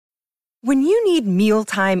When you need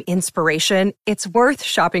mealtime inspiration, it's worth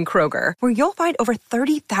shopping Kroger, where you'll find over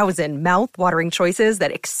 30,000 mouth-watering choices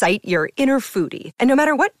that excite your inner foodie. And no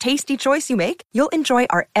matter what tasty choice you make, you'll enjoy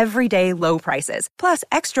our everyday low prices, plus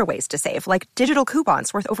extra ways to save, like digital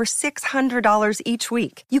coupons worth over $600 each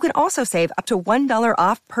week. You can also save up to $1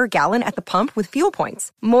 off per gallon at the pump with fuel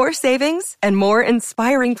points. More savings and more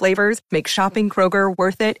inspiring flavors make shopping Kroger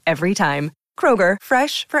worth it every time. Kroger,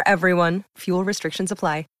 fresh for everyone. Fuel restrictions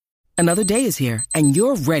apply. Another day is here, and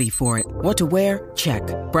you're ready for it. What to wear? Check.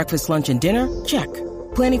 Breakfast, lunch, and dinner? Check.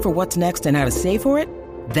 Planning for what's next and how to save for it?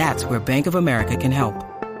 That's where Bank of America can help.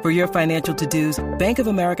 For your financial to-dos, Bank of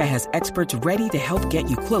America has experts ready to help get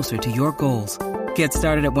you closer to your goals. Get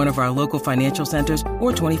started at one of our local financial centers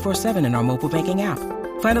or 24/7 in our mobile banking app.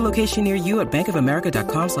 Find a location near you at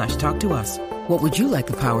bankofamerica.com/talktous. What would you like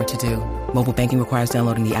the power to do? Mobile banking requires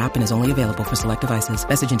downloading the app and is only available for select devices.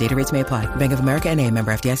 Message and data rates may apply. Bank of America N.A.,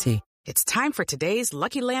 member FDIC. It's time for today's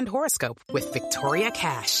Lucky Land horoscope with Victoria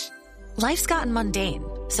Cash. Life's gotten mundane,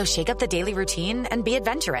 so shake up the daily routine and be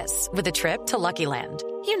adventurous with a trip to Lucky Land.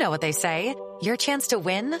 You know what they say, your chance to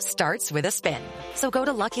win starts with a spin. So go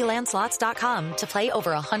to LuckyLandSlots.com to play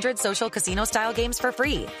over 100 social casino-style games for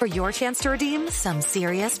free for your chance to redeem some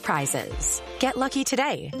serious prizes. Get lucky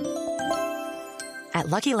today at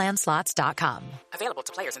LuckyLandSlots.com. Available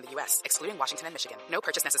to players in the U.S., excluding Washington and Michigan. No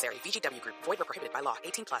purchase necessary. VGW Group. Void where prohibited by law.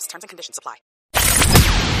 18+. Terms and conditions apply.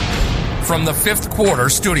 From the Fifth Quarter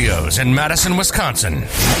Studios in Madison, Wisconsin,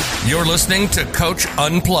 you're listening to Coach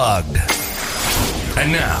Unplugged.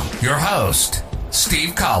 And now, your host,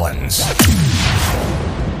 Steve Collins.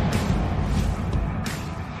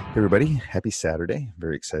 Hey everybody, happy Saturday.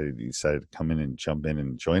 Very excited you decided to come in and jump in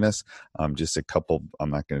and join us. Just a couple, I'm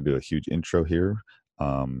not going to do a huge intro here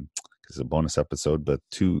because it's a bonus episode, but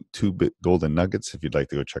two golden nuggets if you'd like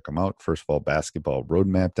to go check them out. First of all,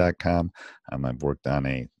 basketballroadmap.com. I've worked on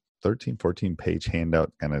a 14 page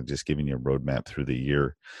handout, kind of just giving you a roadmap through the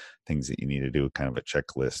year, things that you need to do, kind of a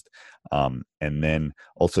checklist. And then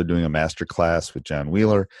also doing a masterclass with John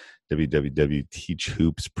Wheeler,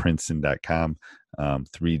 www.teachhoopsprinceton.com.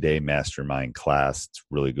 3-day mastermind class. It's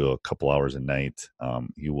really good, a couple hours a night.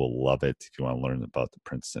 You will love it if you want to learn about the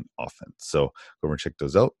Princeton offense. So go over and check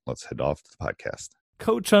those out. Let's head off to the podcast.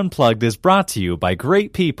 Coach Unplugged is brought to you by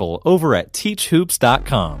great people over at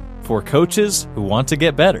teachhoops.com for coaches who want to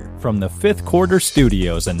get better. From the Fifth Quarter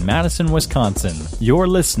Studios in Madison, Wisconsin, you're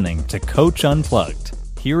listening to Coach Unplugged.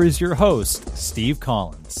 Here is your host, Steve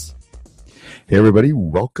Collins. Hey everybody,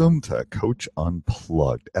 welcome to Coach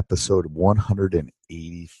Unplugged, episode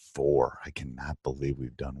 184. I cannot believe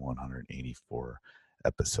we've done 184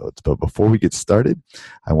 episodes. But before we get started,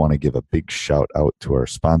 I want to give a big shout out to our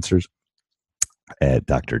sponsors at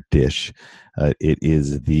Dr. Dish. It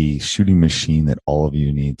is the shooting machine that all of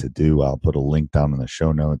you need to do. I'll put a link down in the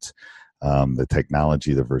show notes. The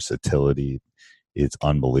technology, the versatility, it's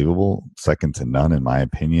unbelievable. Second to none, in my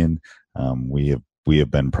opinion. We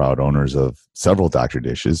have been proud owners of several Dr.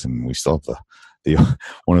 Dishes, and we still have the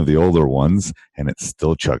one of the older ones, and it's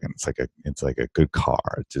still chugging. It's like a good car.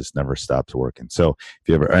 It just never stops working. So if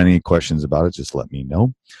you have any questions about it, just let me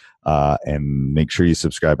know. And make sure you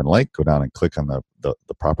subscribe and like. Go down and click on the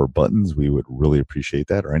proper buttons. We would really appreciate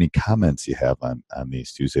that. Or any comments you have on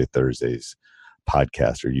these Tuesday, Thursdays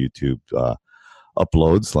podcast or YouTube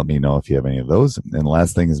uploads. Let me know if you have any of those. And the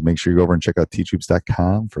last thing is make sure you go over and check out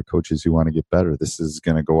teachhoops.com for coaches who want to get better. This is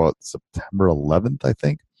going to go out September 11th, I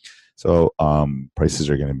think. So prices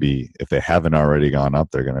are going to be, if they haven't already gone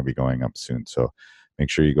up, they're going to be going up soon. So make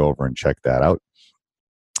sure you go over and check that out.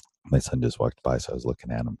 My son just walked by, so I was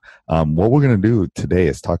looking at him. What we're going to do today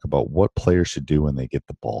is talk about what players should do when they get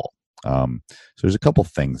the ball. So there's a couple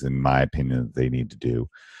things, in my opinion, that they need to do.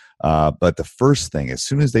 But the first thing, as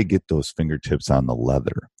soon as they get those fingertips on the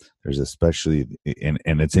leather, there's especially, and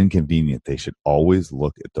it's inconvenient, they should always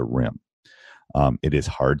look at the rim. It is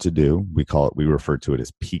hard to do. We refer to it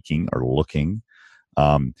as peeking or looking,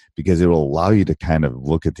 because it will allow you to kind of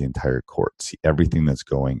look at the entire court, see everything that's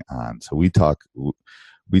going on. So we talk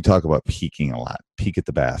about peeking a lot. Peek at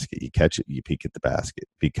the basket. You catch it, you peek at the basket,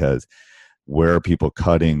 because where are people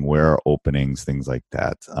cutting, where are openings, things like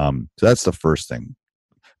that. So that's the first thing.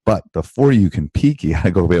 But before you can peek, you got to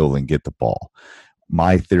go be able to get the ball.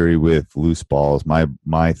 My theory with loose balls, my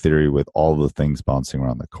theory with all the things bouncing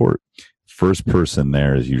around the court, first person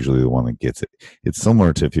there is usually the one that gets it. It's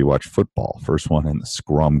similar to if you watch football, first one in the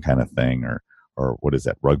scrum kind of thing, or what is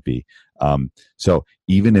that, rugby. So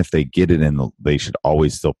even if they get it in, they should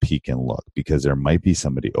always still peek and look, because there might be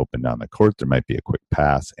somebody open down the court. There might be a quick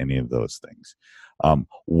pass, any of those things.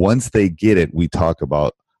 Once they get it, we talk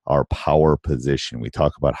about our power position. We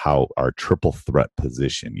talk about how our triple threat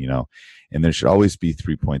position, and there should always be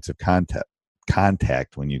 3 points of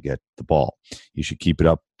contact when you get the ball. You should keep it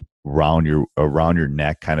up around your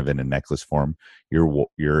neck, kind of in a necklace form.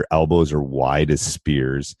 Your elbows are wide as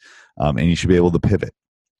spears, and you should be able to pivot.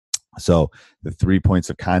 So the 3 points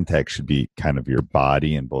of contact should be kind of your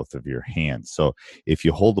body and both of your hands. So if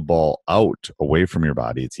you hold the ball out away from your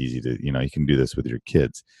body, it's easy to, you can do this with your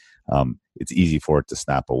kids. It's easy for it to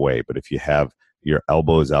snap away. But if you have your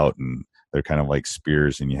elbows out and they're kind of like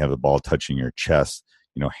spears and you have the ball touching your chest,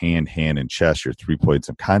 hand, and chest, your 3 points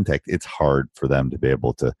of contact, it's hard for them to be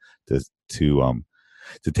able to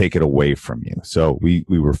take it away from you. So we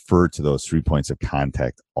refer to those 3 points of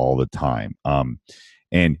contact all the time.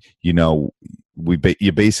 And you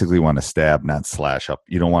basically want to stab, not slash up.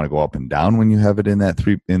 You don't want to go up and down when you have it in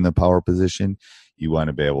the power position. You want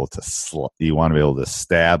to be able to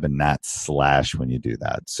stab and not slash when you do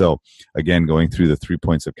that. So again, going through the 3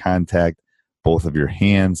 points of contact, both of your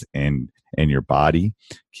hands and your body,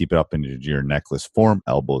 keep it up into your necklace form,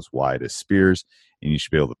 elbows wide as spears, and you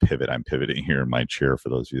should be able to pivot. I'm pivoting here in my chair for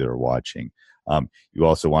those of you that are watching. You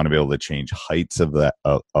also want to be able to change heights of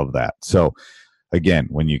that. So again,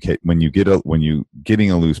 when you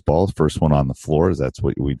getting a loose ball, first one on the floor, that's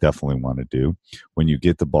what we definitely want to do. When you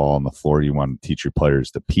get the ball on the floor, you want to teach your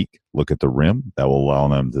players to peek, look at the rim. That will allow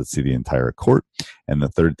them to see the entire court. And the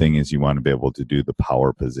third thing is you want to be able to do the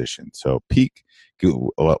power position. So peek,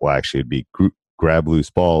 it'd be grab loose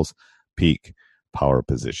balls, peek, power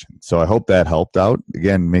position. So I hope that helped out.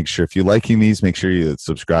 Again, make sure if you're liking these, make sure you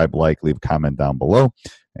subscribe, leave a comment down below.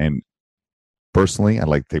 And personally, I'd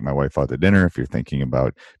like to take my wife out to dinner. If you're thinking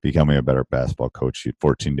about becoming a better basketball coach, you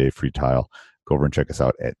 14-day free trial. Go over and check us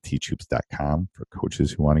out at teachhoops.com for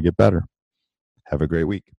coaches who want to get better. Have a great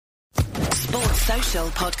week. Sports Social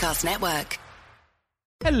Podcast Network.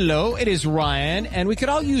 Hello, it is Ryan, and we could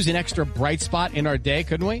all use an extra bright spot in our day,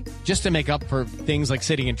 couldn't we? Just to make up for things like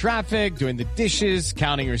sitting in traffic, doing the dishes,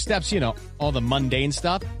 counting your steps, all the mundane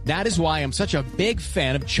stuff. That is why I'm such a big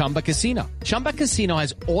fan of Chumba Casino. Chumba Casino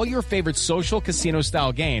has all your favorite social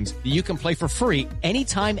casino-style games that you can play for free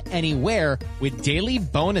anytime, anywhere with daily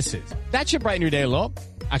bonuses. That should brighten your day a little.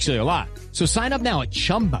 Actually, a lot. So sign up now at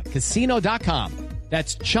ChumbaCasino.com.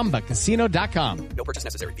 That's ChumbaCasino.com. No purchase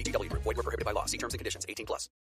necessary. VGW Group. Void where prohibited by law. See terms and conditions. 18+.